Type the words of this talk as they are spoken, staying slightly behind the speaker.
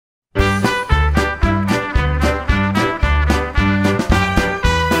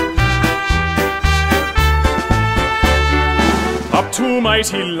To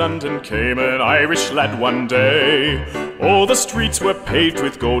mighty London came an Irish lad one day. All the streets were paved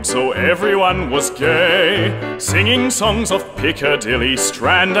with gold, so everyone was gay, singing songs of Piccadilly,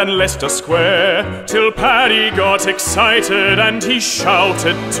 Strand and Leicester Square, till Paddy got excited and he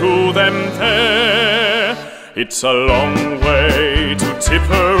shouted to them there. It's a long way to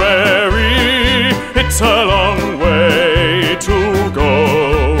Tipperary, it's a long way to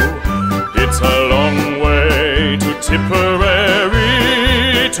go. It's a long way to Tipperary,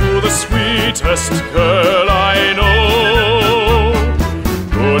 to the sweetest girl I know.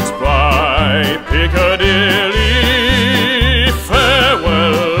 Goodbye Piccadilly,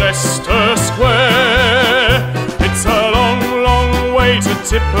 farewell Leicester Square. It's a long, long way to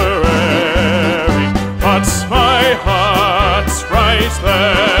Tipperary, but my heart's right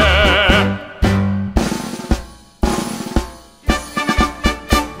there.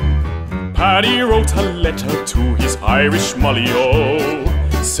 Paddy wrote a letter to his Irish Molly-o,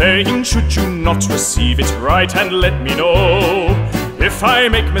 saying, should you not receive it, write and let me know. If I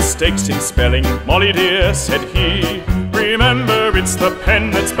make mistakes in spelling, Molly dear, said he, remember it's the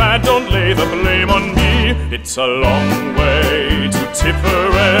pen that's bad, don't lay the blame on me. It's a long way to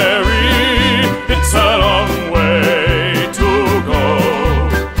Tipperary, it's a long way to go.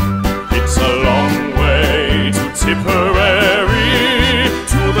 It's a long way to Tipperary,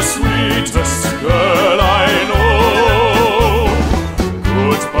 to the sweetest girl I know.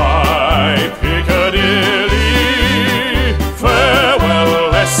 Goodbye Piccadilly, farewell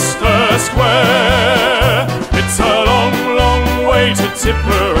Leicester Square. It's a long, long way to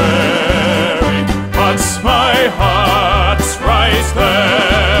Tipperary, but my heart's right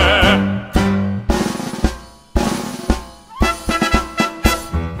there.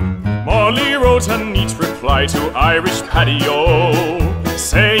 Molly wrote a neat reply to Irish Paddy-o,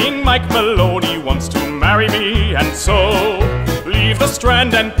 saying Mike Maloney wants to marry me, and so leave the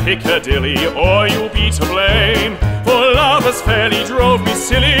Strand and Piccadilly or you'll be to blame, for lovers fairly drove me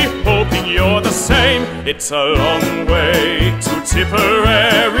silly, hoping you're the same. It's a long way to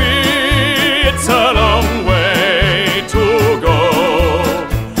Tipperary, it's a long way to go.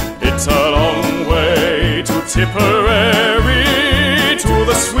 It's a long way to Tipperary, to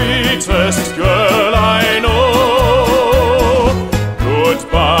the sweetest girl I know.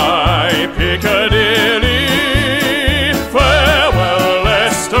 Goodbye Piccadilly, farewell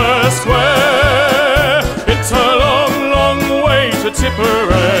Leicester Square. It's a long, long way to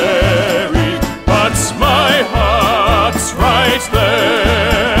Tipperary, but my